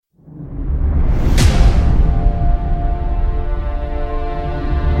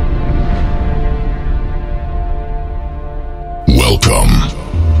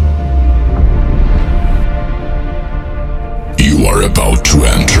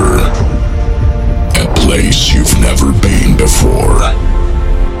future. A place you've never been before.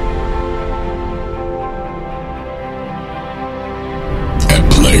 A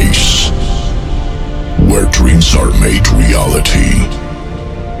place where dreams are made reality.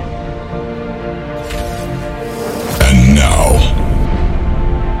 And now,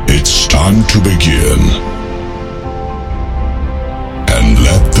 it's time to begin. And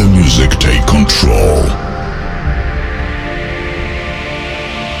let the music take control.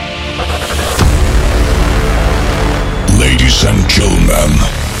 Ladies and gentlemen,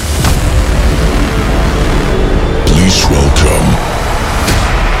 please welcome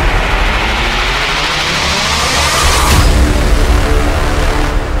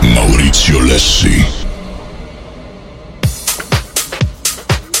Maurizio Lessi.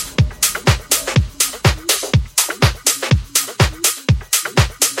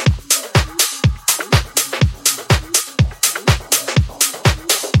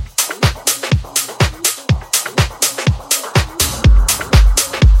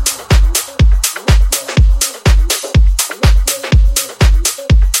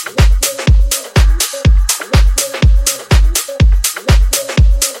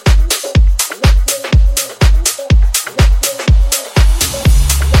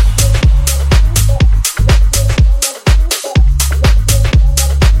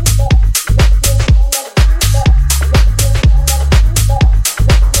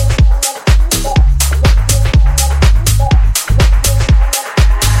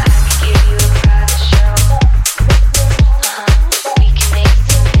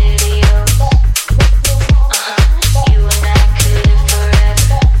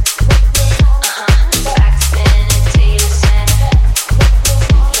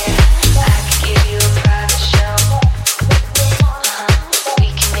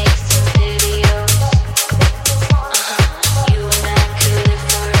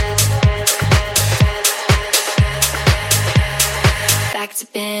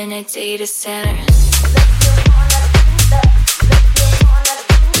 Data center.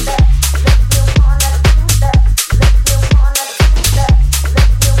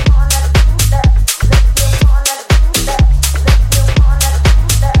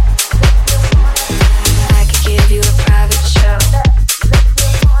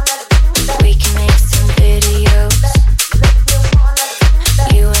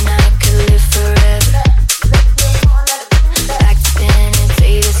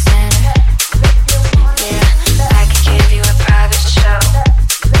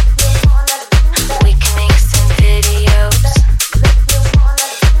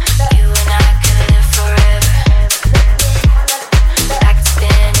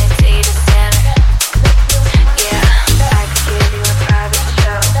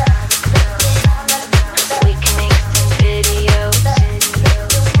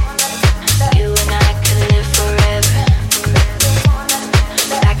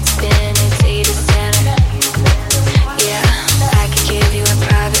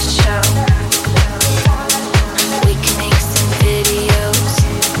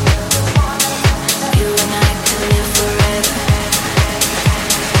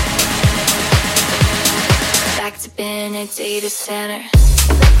 Data center.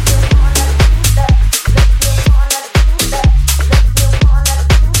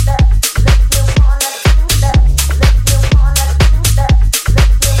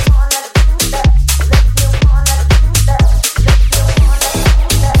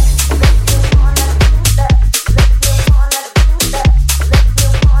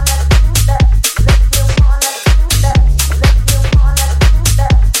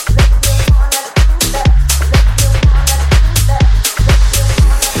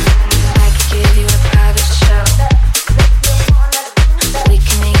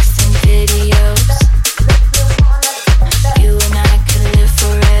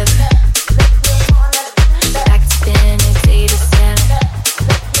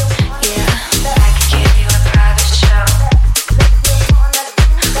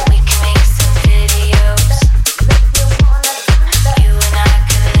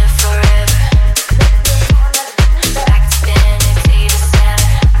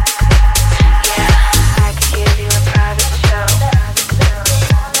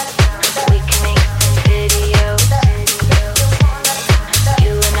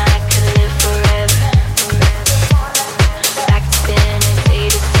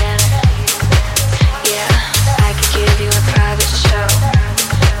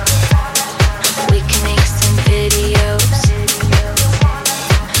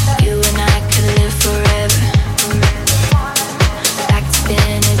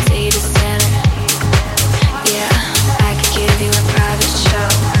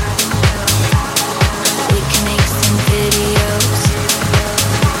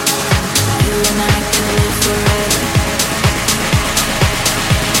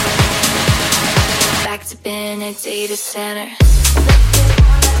 center.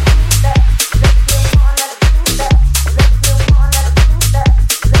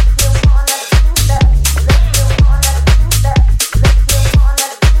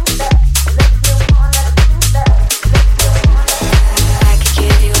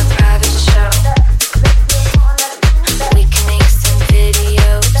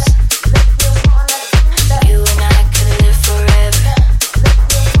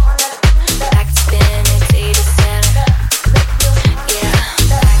 Yeah.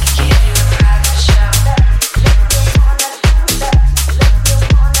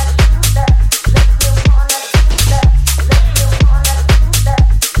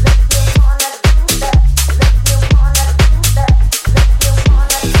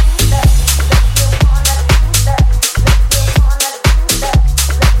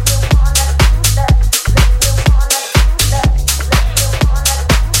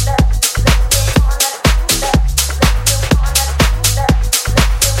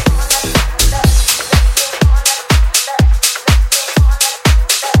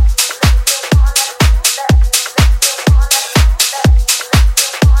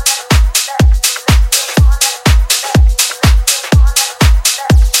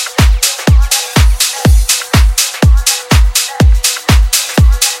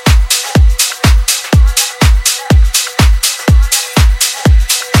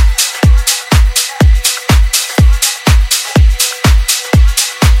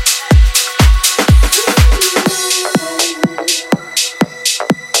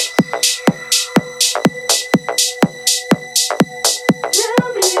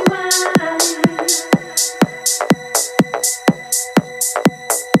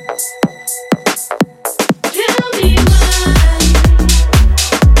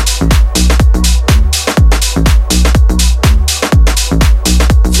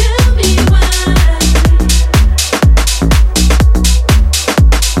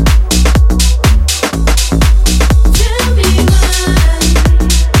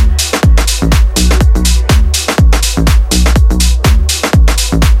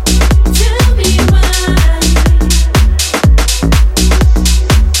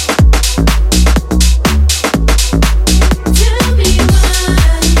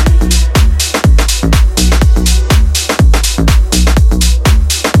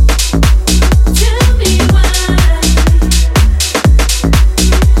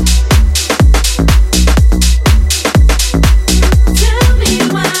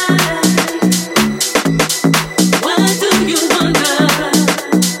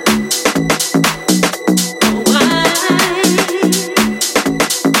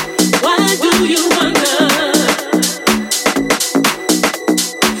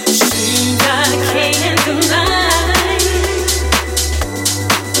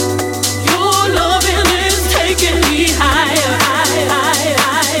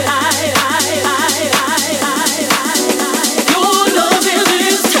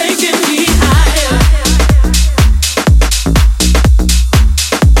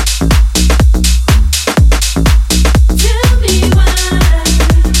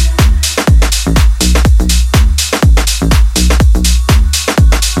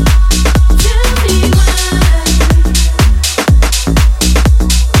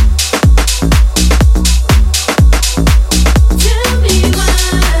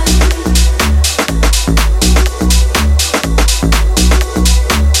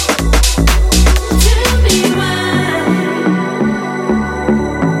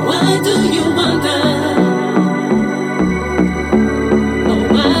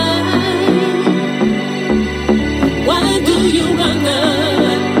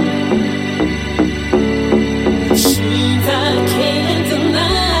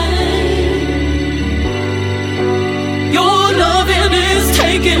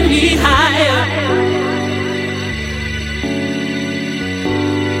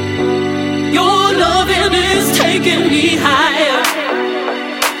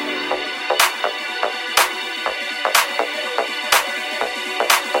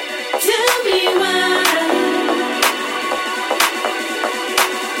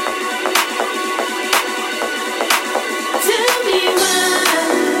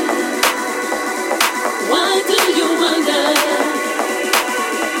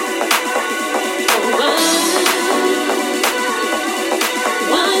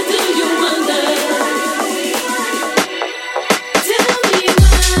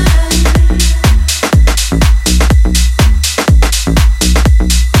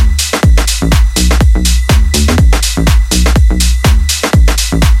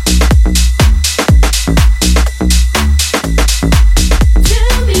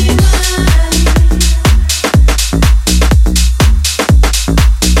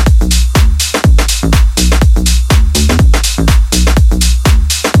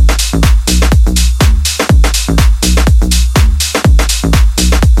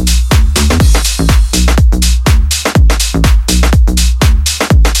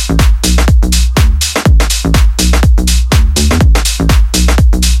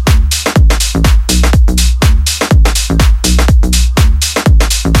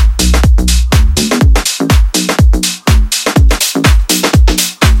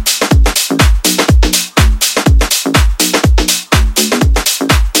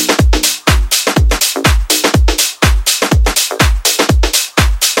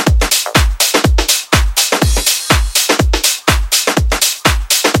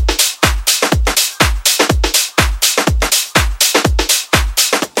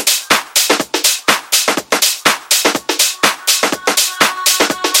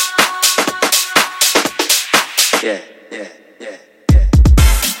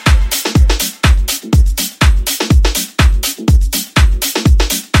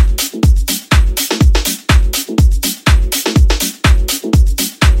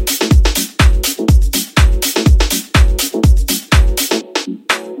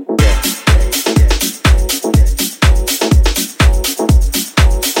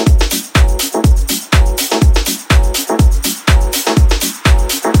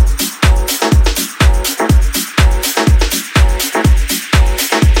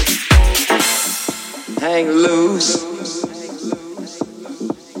 hang loose.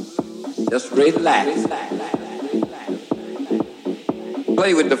 Just relax.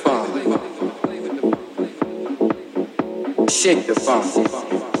 Play with the funk. Shake the funk.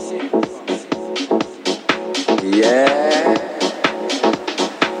 Yeah.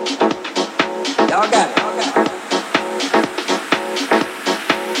 Y'all got it.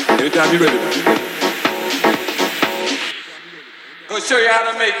 Anytime you're ready. Gonna show you how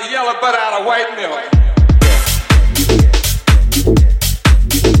to make yellow butter out of white milk.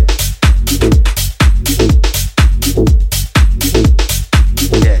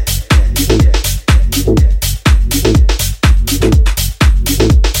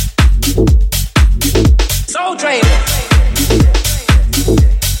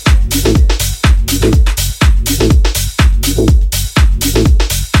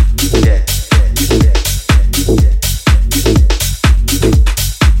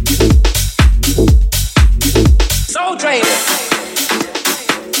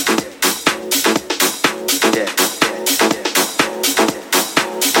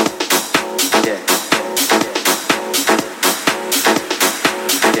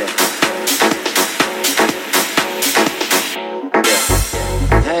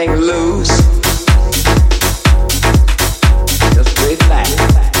 Hang loose. Just relax.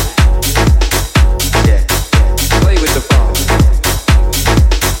 Yeah. Play with the funk.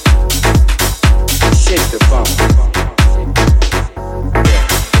 Shake the funk.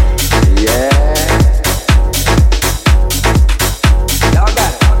 Yeah. Y'all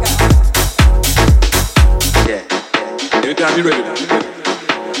got it. Yeah. Anytime you're ready.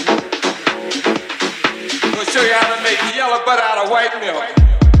 Gonna show you how to make yellow butter out of white milk.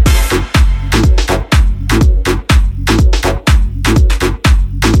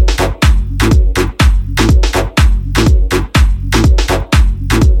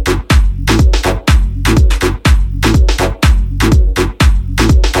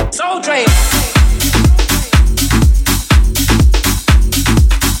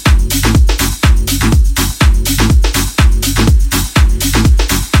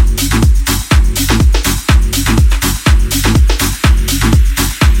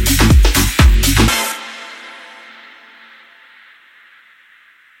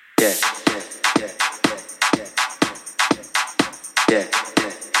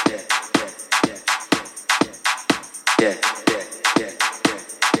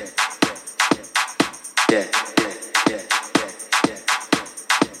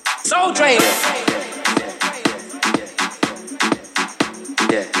 Soul Train.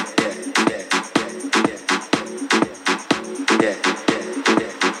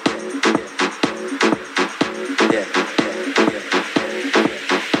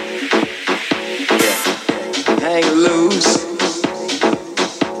 Hang loose.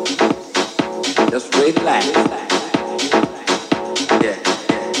 Just relax. Yeah.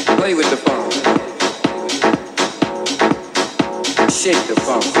 Play with the funk. Shake the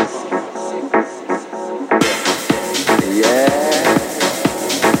funk. Yeah.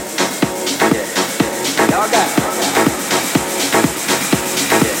 Y'all got it.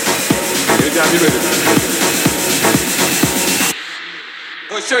 Anytime you're ready.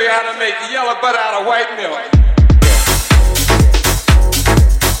 Gonna show you how to make yellow butter out of white milk.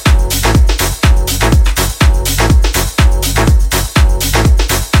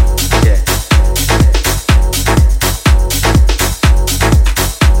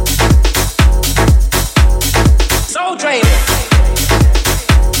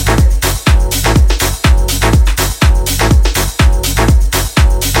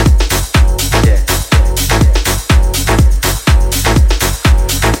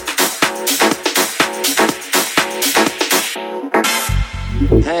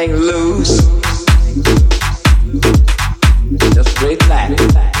 Hang loose. Just relax.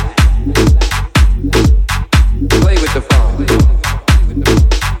 Play with the funk.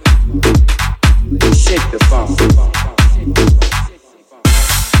 Shake the funk.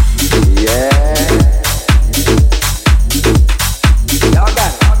 Yeah. Y'all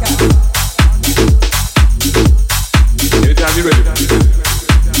got it. Anytime you're ready.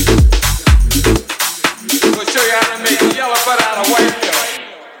 Gonna show you how to make yellow butter out of white milk.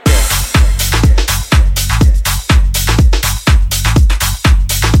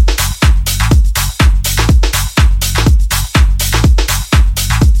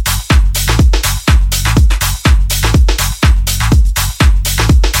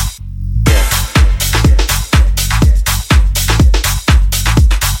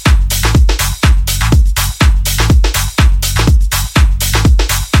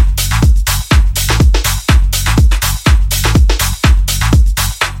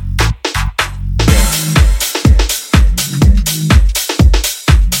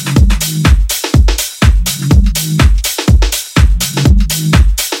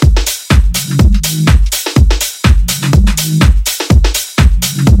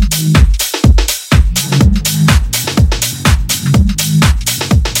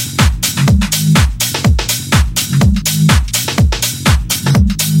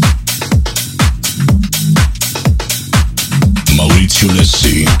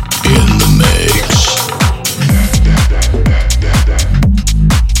 Frequency in the mix.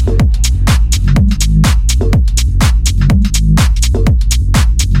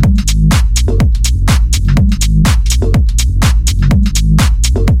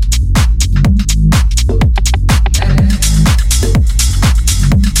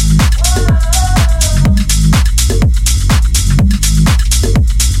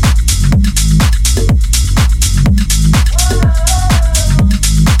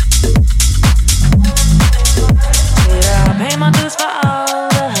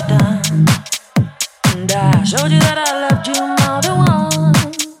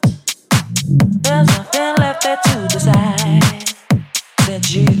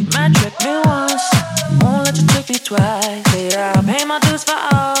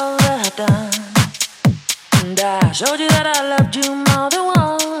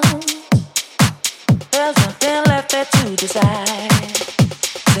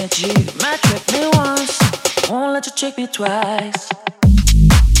 Twice.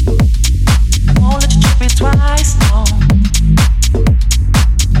 I won't let you trick me twice, no.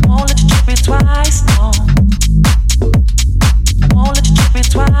 I won't let you trick me twice, no. I won't let you trick me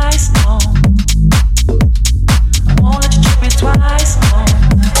twice, no. I won't let you trick me twice, no.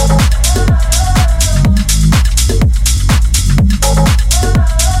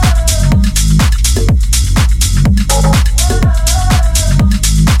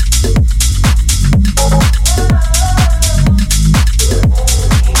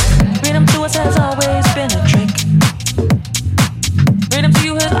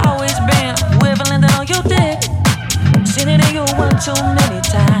 Too many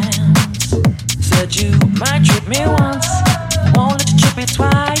times. Said you might trick me once, won't let you trick me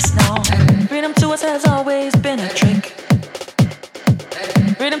twice, no. Freedom to us has always been a trick.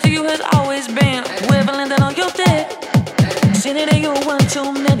 Freedom to you has always been wibbling on your dick. Seen it in you one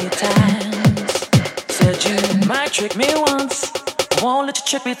too many times. Said you might trick me once, won't let you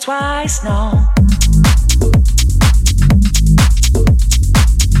trick me twice, no.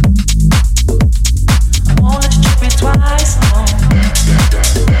 I won't let you trick me twice, no.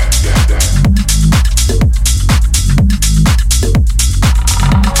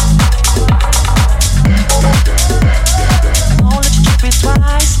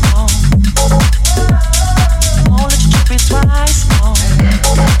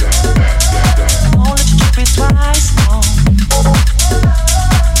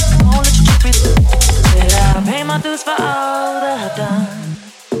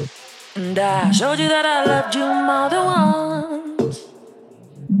 Showed you that I loved you more than once.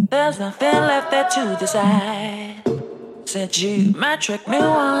 There's nothing left there to decide. Said you might trick me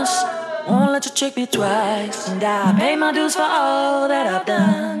once, won't let you trick me twice. And I paid my dues for all that I've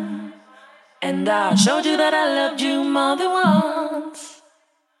done. And I showed you that I loved you more than once.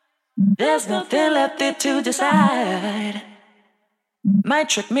 There's nothing left there to decide. Might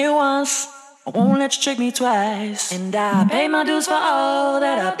trick me once, I won't let you trick me twice. And I paid my dues for all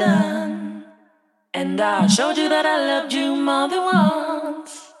that I've done. And I showed you that I loved you more than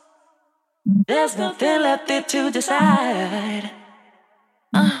once. There's nothing left there to decide.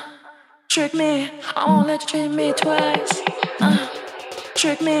 Trick me, I won't let you trick me twice.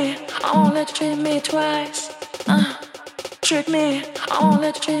 Trick me, I won't let you trick me twice. Trick me, I won't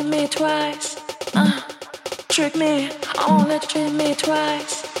let you trick me twice. Trick me, I won't let you trick me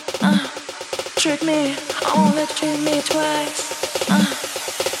twice. Trick me, I won't let you trick me twice.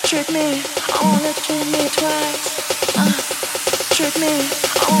 Trick me, I won't let you trick me twice. Trick me,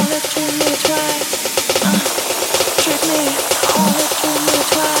 I won't let you trick me twice. Trick me, I won't let you trick me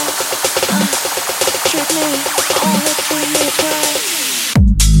twice. Trick me, I won't let you trick me twice.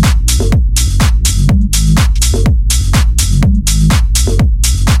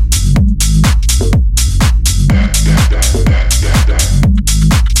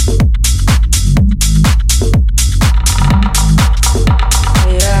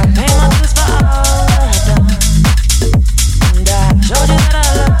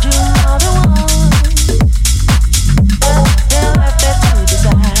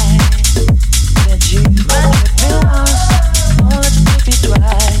 Trick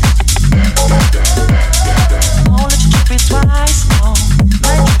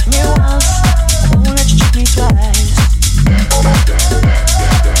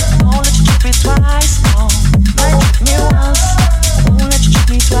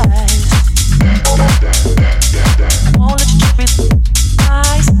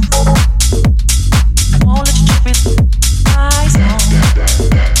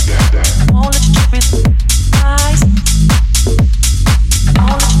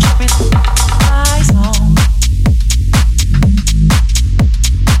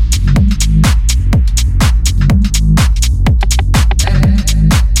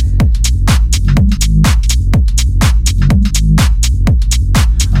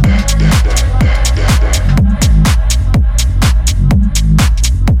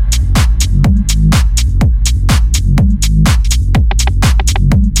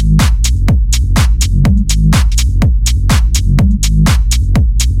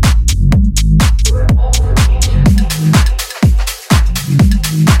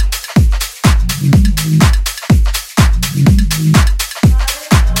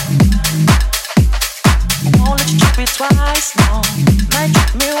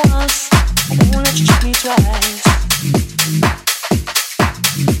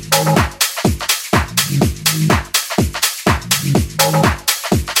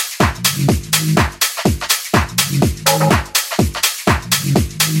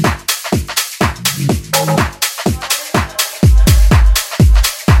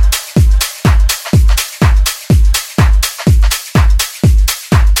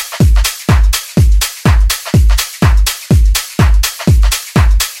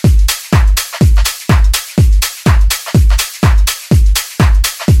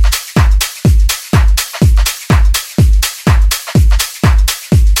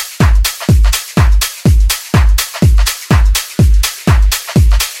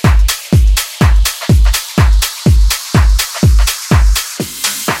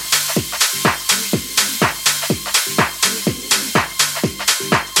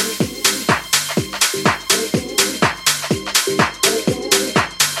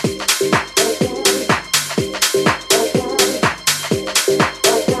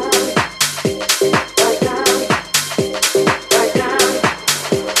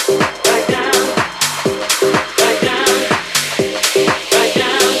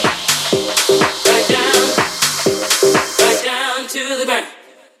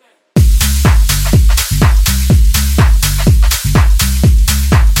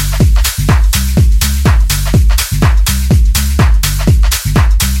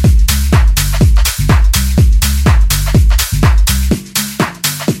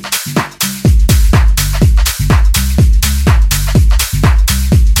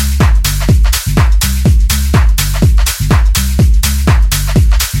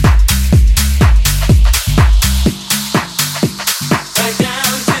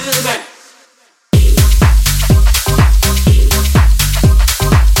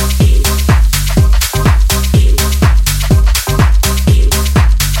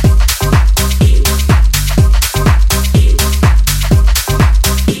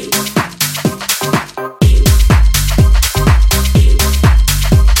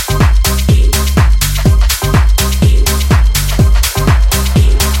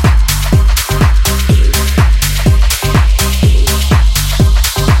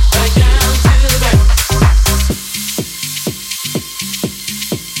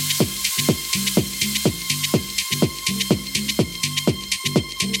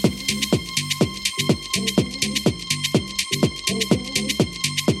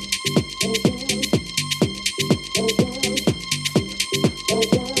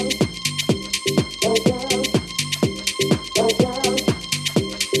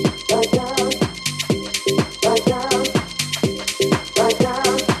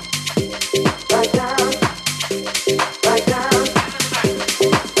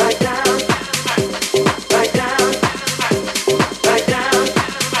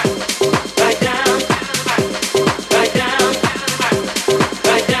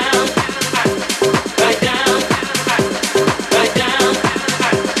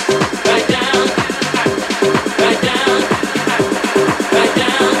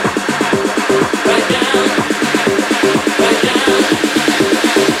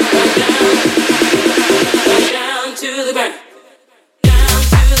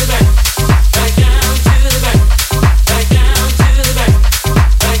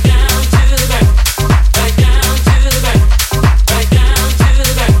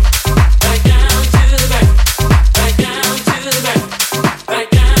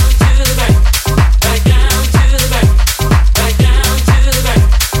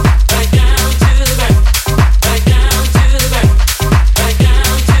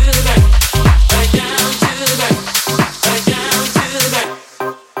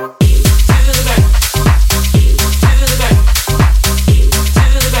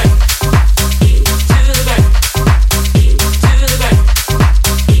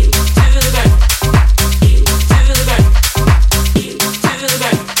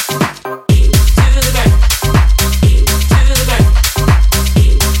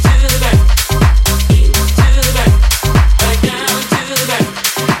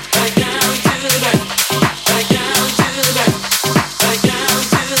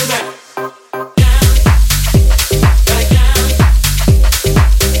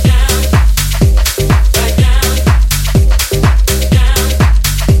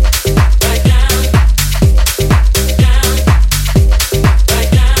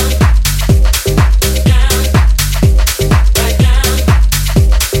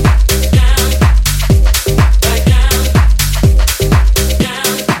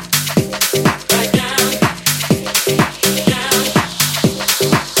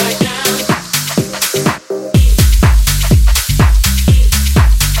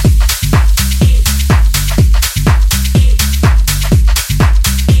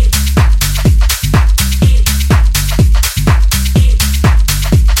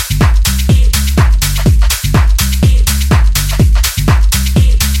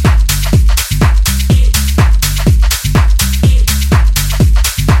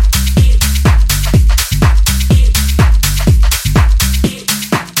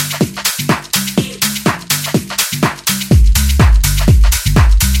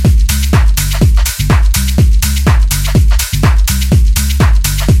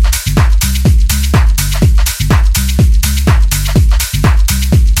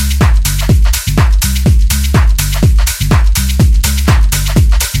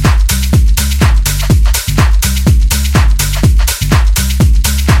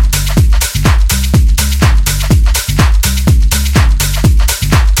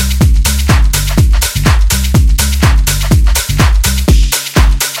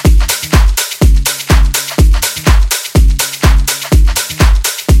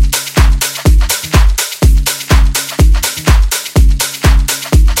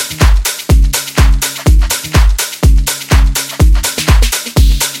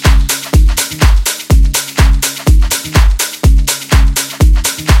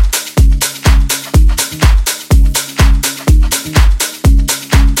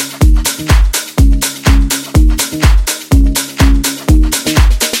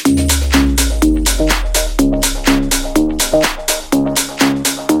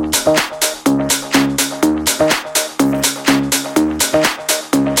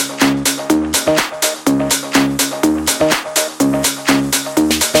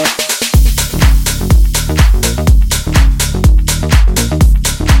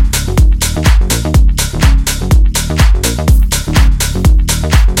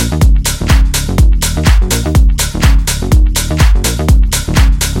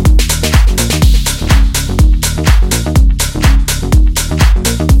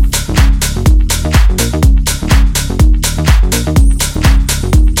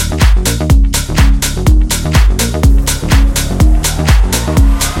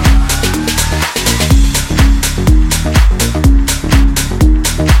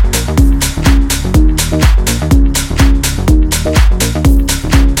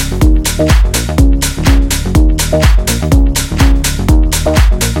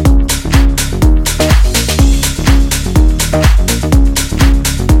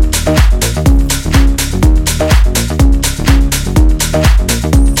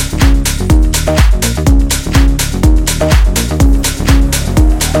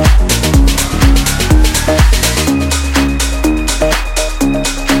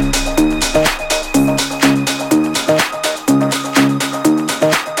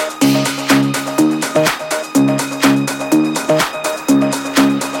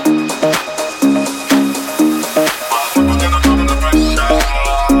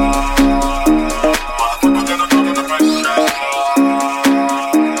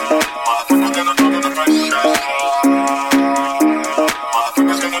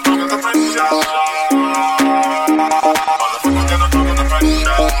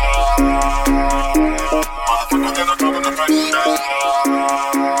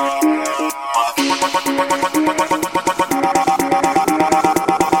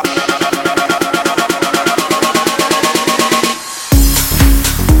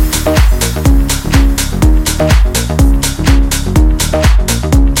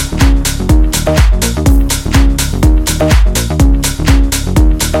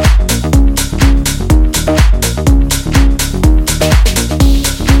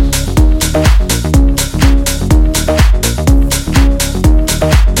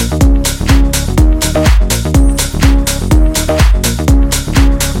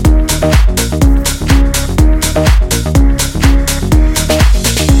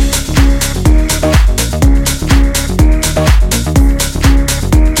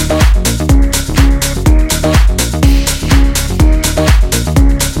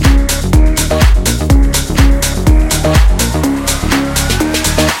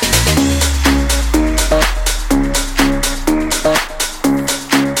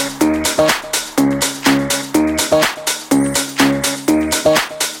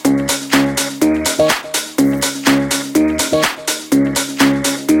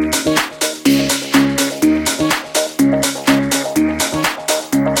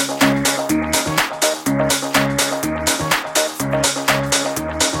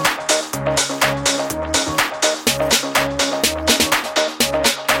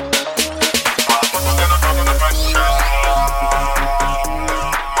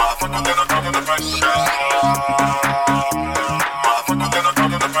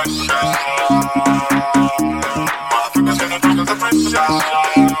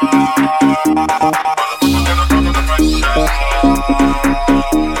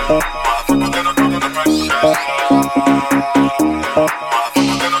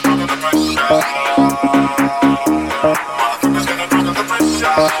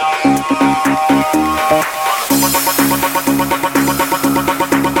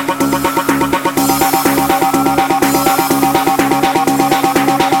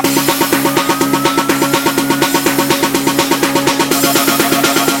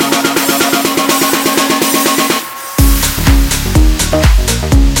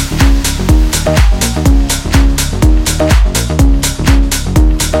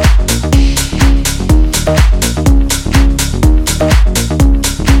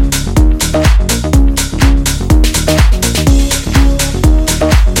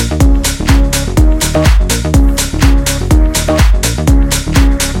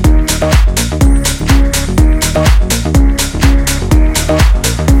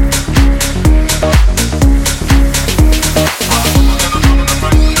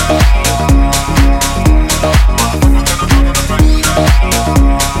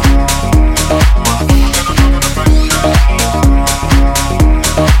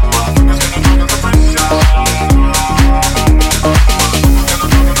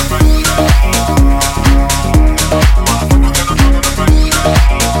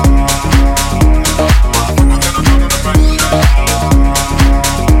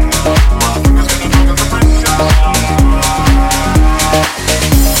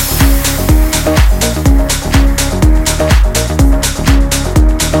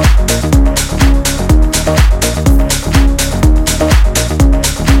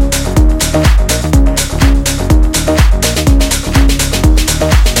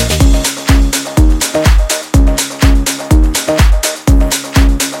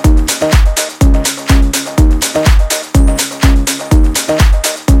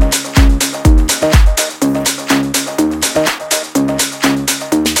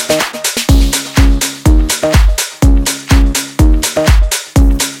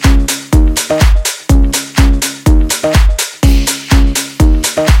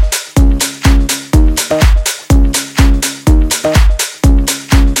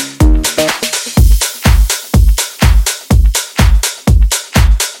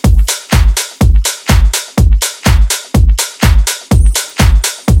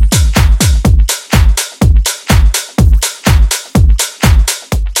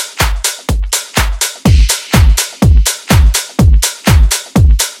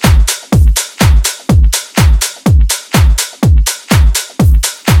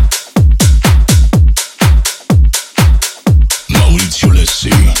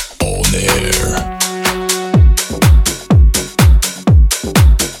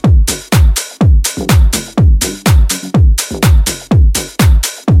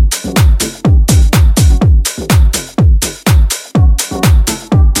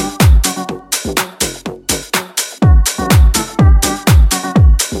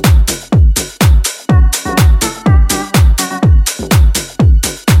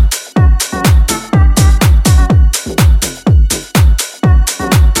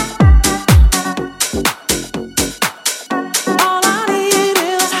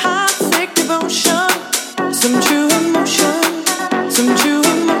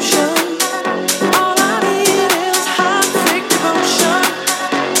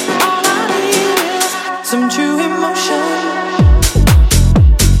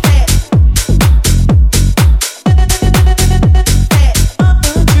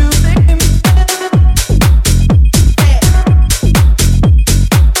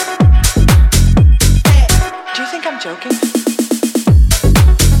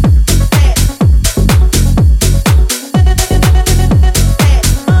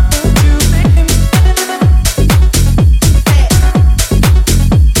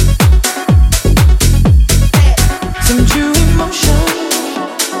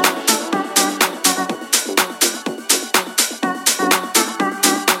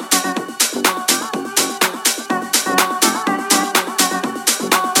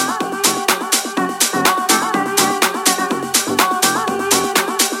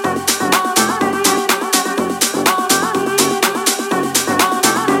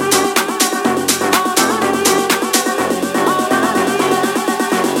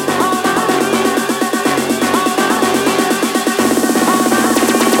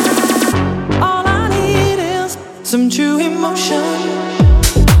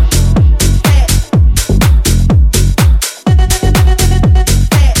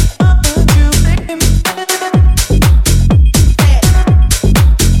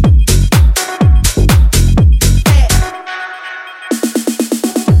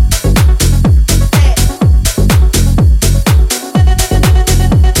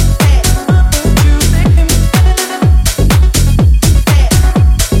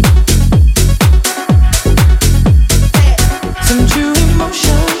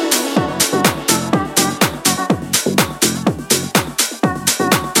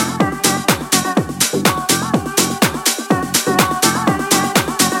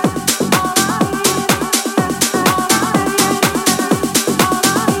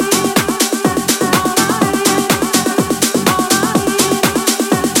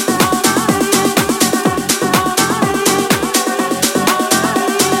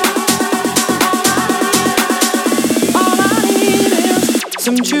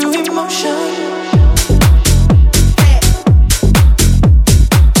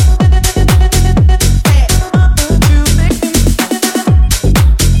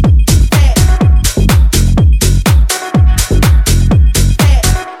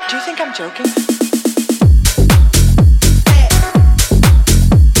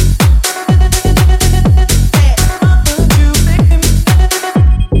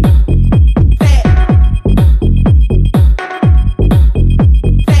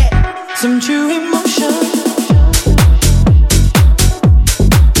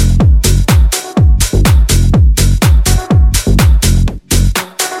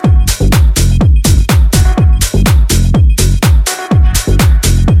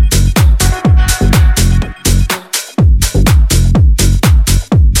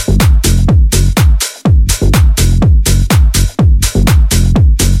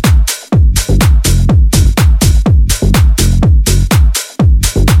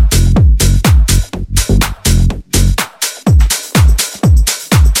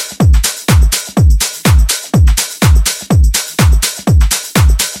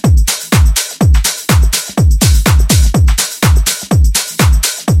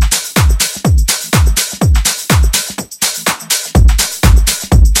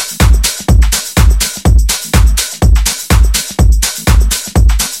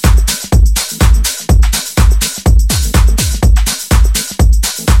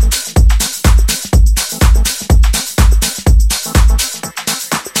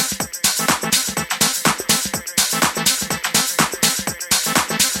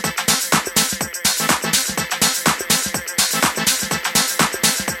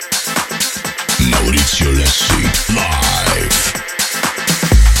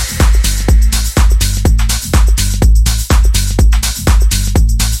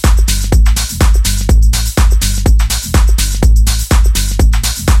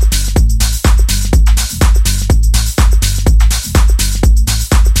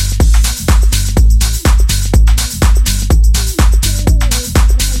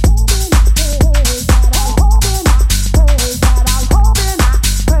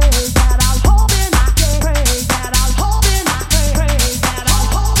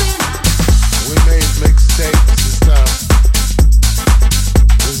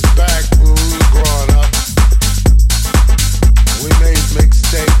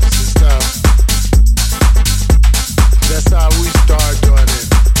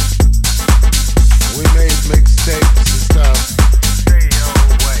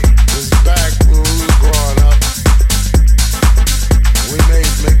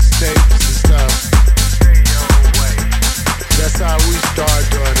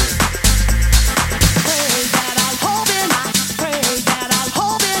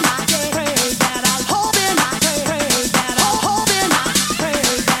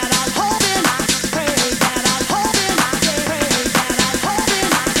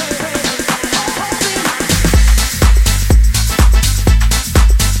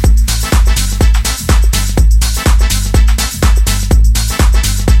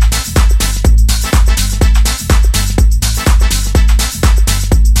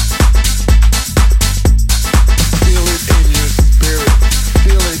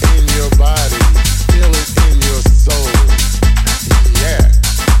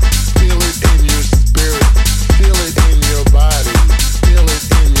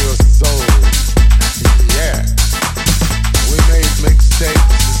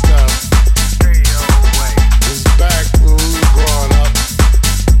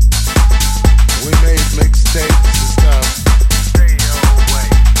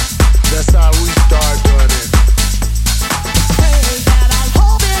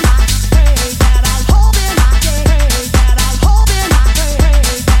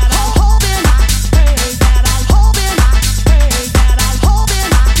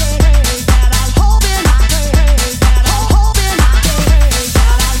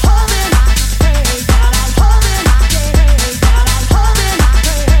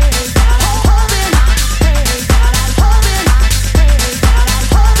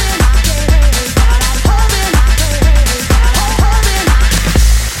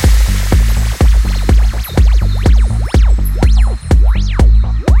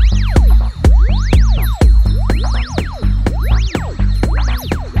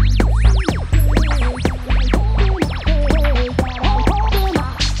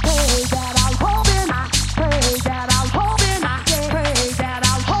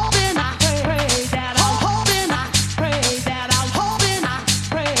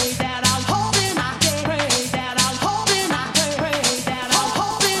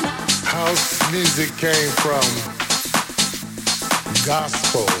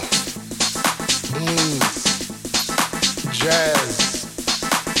gospel, blues, jazz,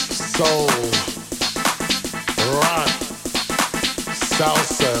 soul, rock,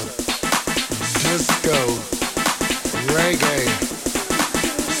 salsa, disco, reggae,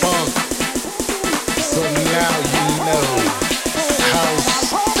 funk. So now you know house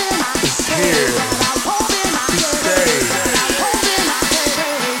is here to stay.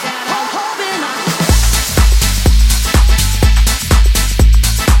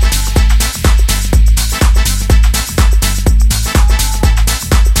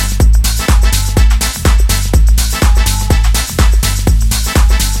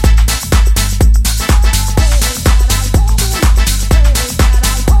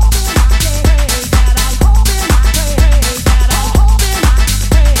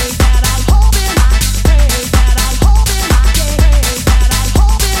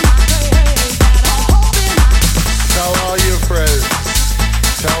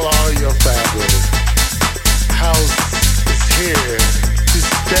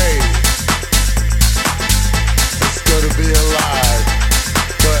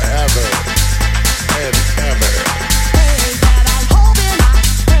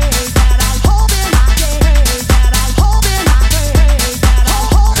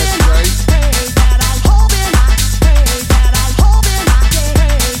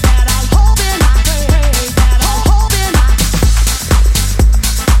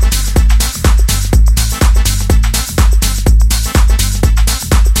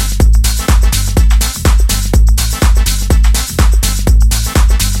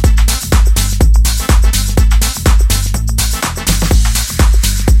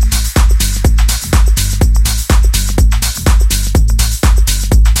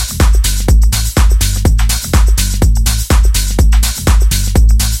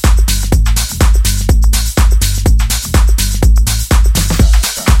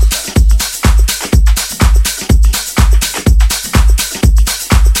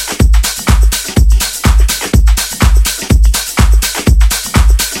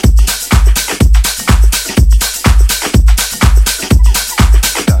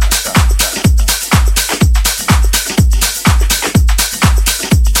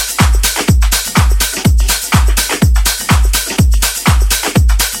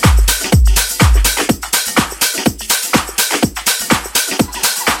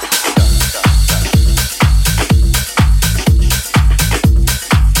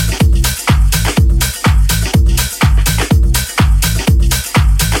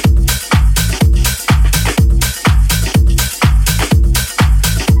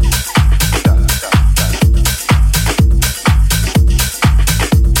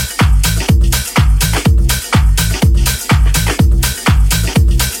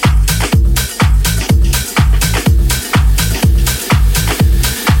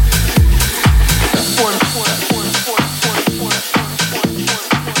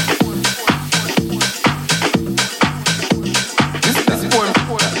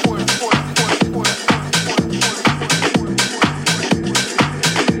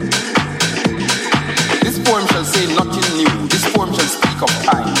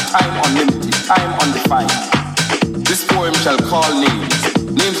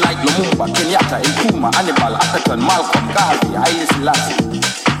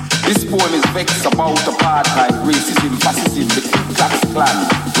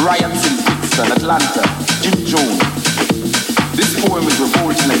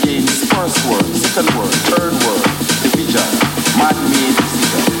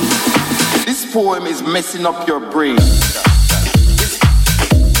 Messing up your brain.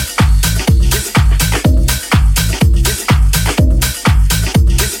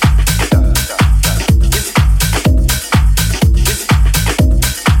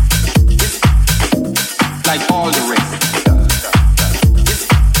 Like all the rest.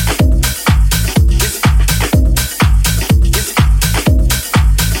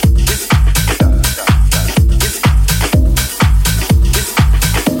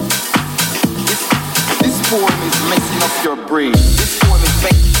 Brain. This form is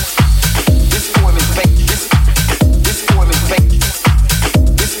fake. This form is fake. This form is fake. This form is fake.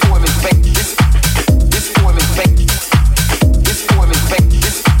 This form is fake. This form is fake. This form is fake.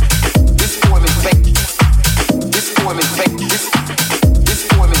 This form is fake. This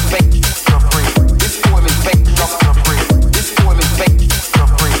form is fake. Your brain. This form is fake. Lock your brain. This form is fake. Your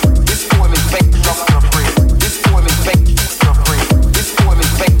brain. This form is fake. Lock your brain. This form is fake. Your brain. This form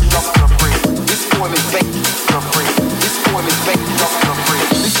is fake. Lock your brain. This form is fake. Your brain.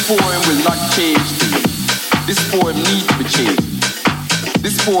 This form will not change things. This form needs to be changed.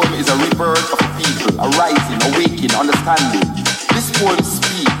 This form is a rebirth of a people, a rising speaking, understanding. This poem is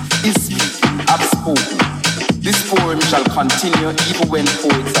speaking, I've spoken. This poem shall continue even when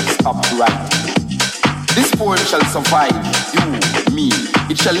poets have stopped writing. This poem shall survive, you, me.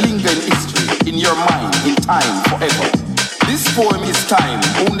 It shall linger in history, in your mind, in time, forever. This poem is time,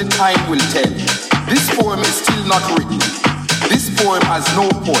 only time will tell. This poem is still not written. This poem has no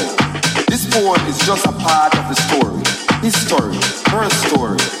point. This poem is just a part of the story. His story, her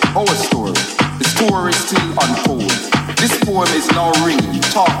story, our story. The story is still untold. This poem is now ringing,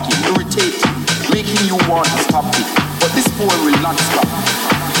 talking, irritating, making you want to stop it. But this poem will not stop.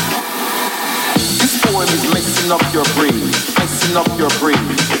 This poem is messing up your brain, messing up your brain.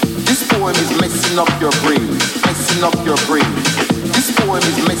 This poem is messing up your brain, messing up your brain. This poem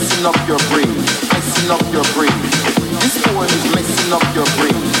is messing up your brain, messing up your brain. This poem is messing up your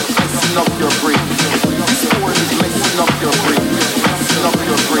brain, messing up your brain. This poem is messing up your brain, messing up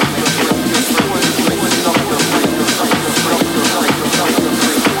your brain. This poem is messing up your brain,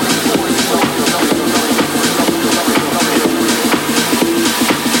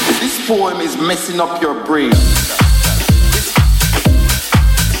 This poem is messing up your brain.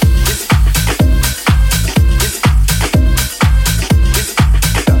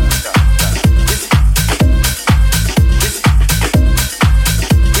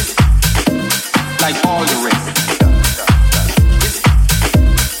 Like all the rest.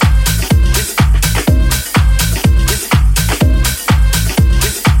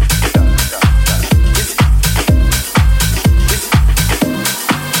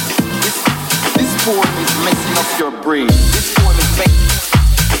 This poem is messing up your brain. This poem is fake.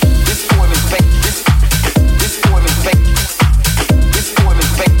 This poem is fake. This poem is fake. This poem is fake. This poem is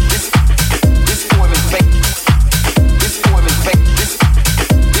fake. This poem is fake. This poem is fake.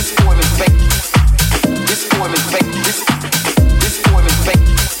 This poem is fake. This poem is fake.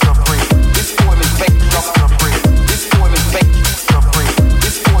 Your brain. This poem is fake. Your brain. This poem is fake. Your brain. This poem is fake. Your brain.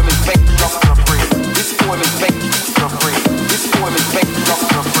 This poem is fake. Your brain. This poem is fake.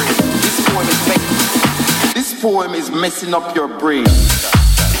 Your brain. This poem is fake. This poem is messing up your brain.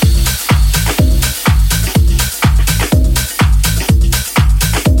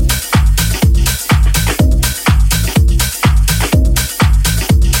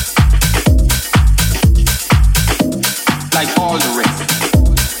 Like all the rest.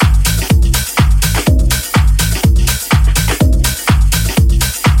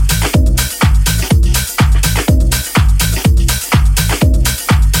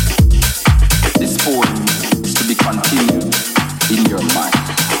 This poem is to be continued in your mind.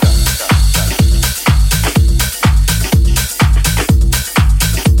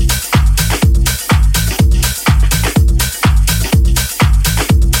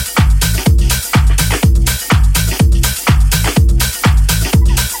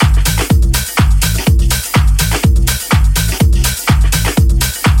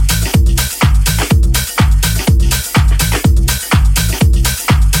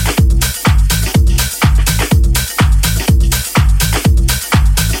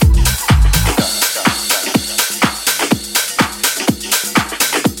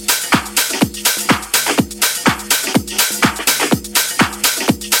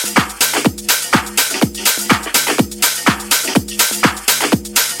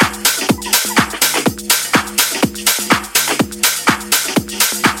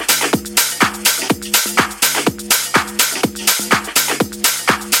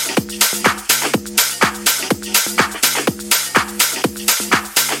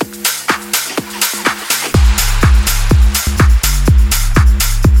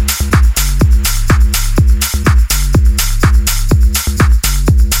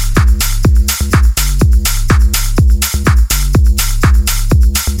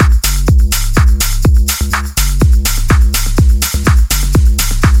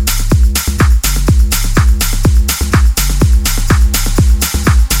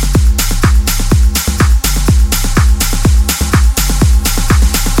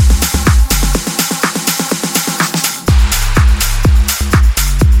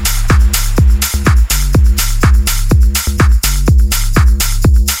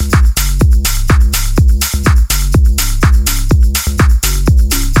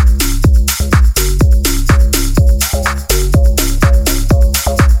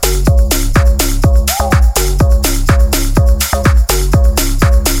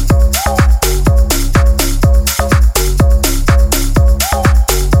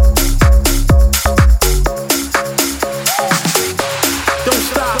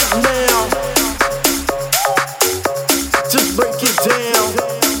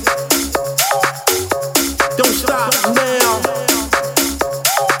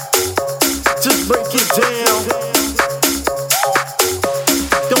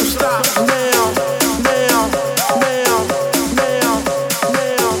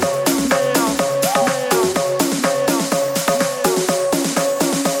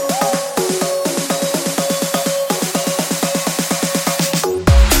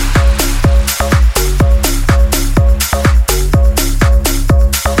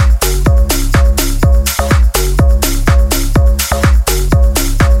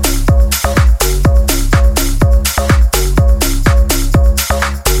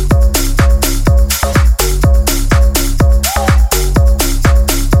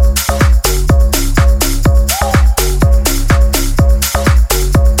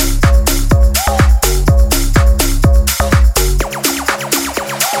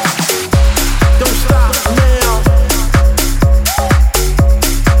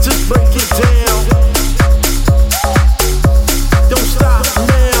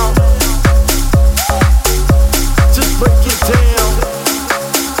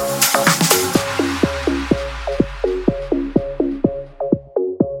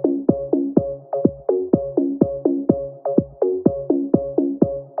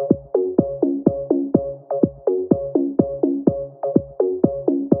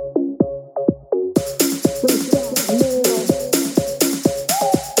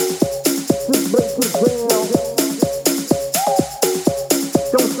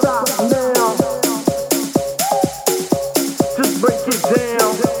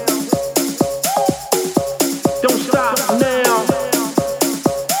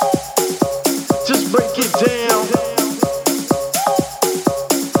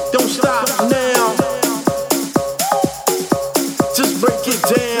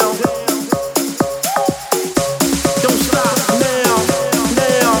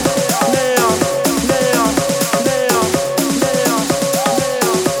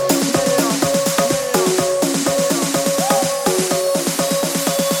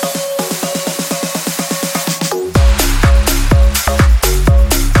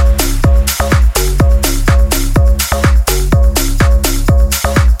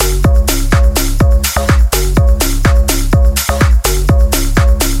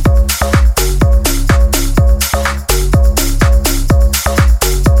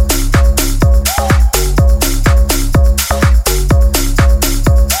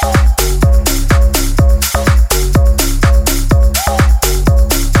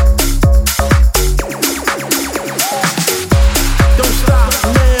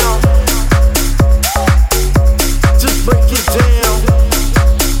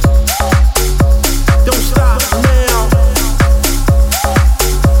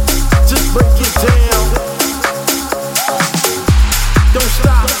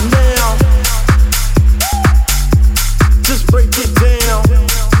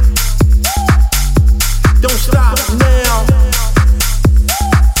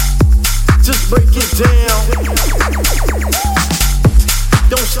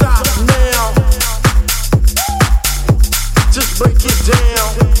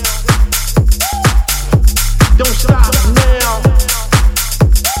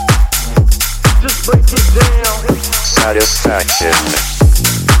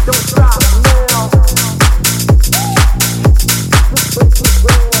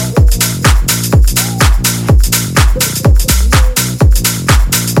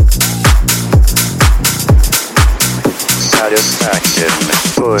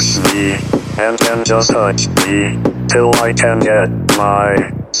 Just touch me till I can get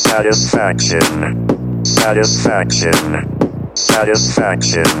my satisfaction. Satisfaction.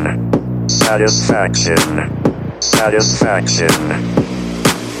 Satisfaction. Satisfaction. Satisfaction.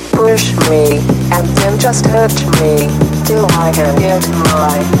 Push me and then just touch me till I can get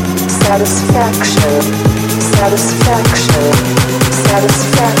my satisfaction. Satisfaction.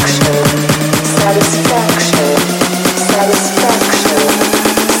 Satisfaction. Satisfaction. Satisfaction.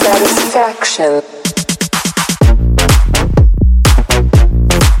 Satisfaction.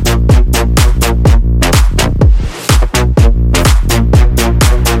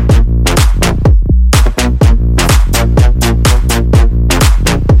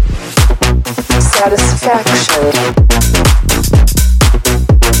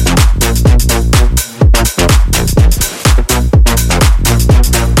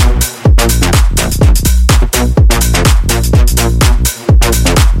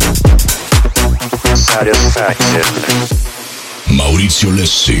 Satisfaction. Maurizio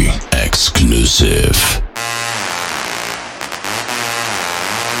Lessi, exclusive.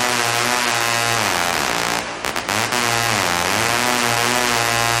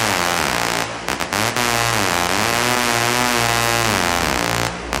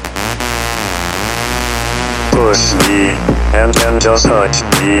 push me, and then just touch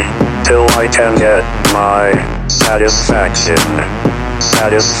me, till I can get my satisfaction.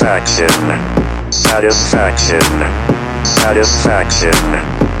 Satisfaction. Satisfaction. Satisfaction.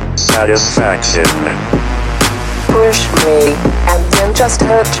 Satisfaction. Push me, and then just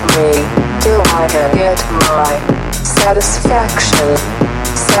hurt me, till I can get my satisfaction.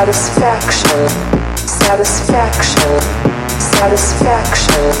 Satisfaction. Satisfaction.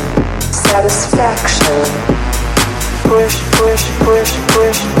 Satisfaction. Satisfaction. Push, push, push,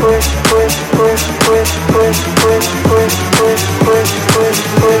 push, push, push, push, push, push, push, push, push, push, push,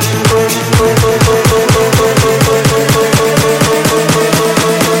 push, push,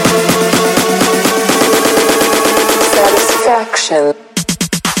 satisfaction.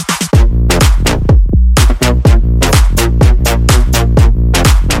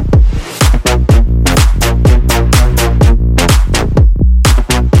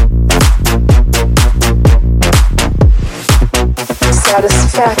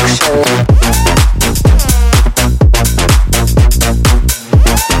 Satisfaction.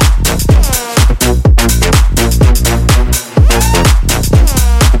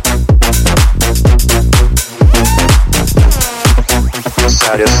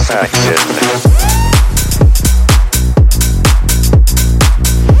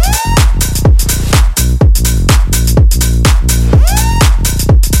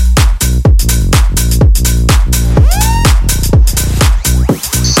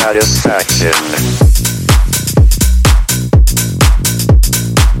 Satisfaction.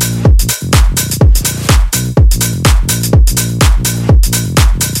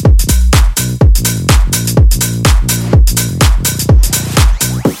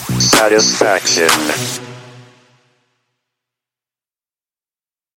 Satisfaction.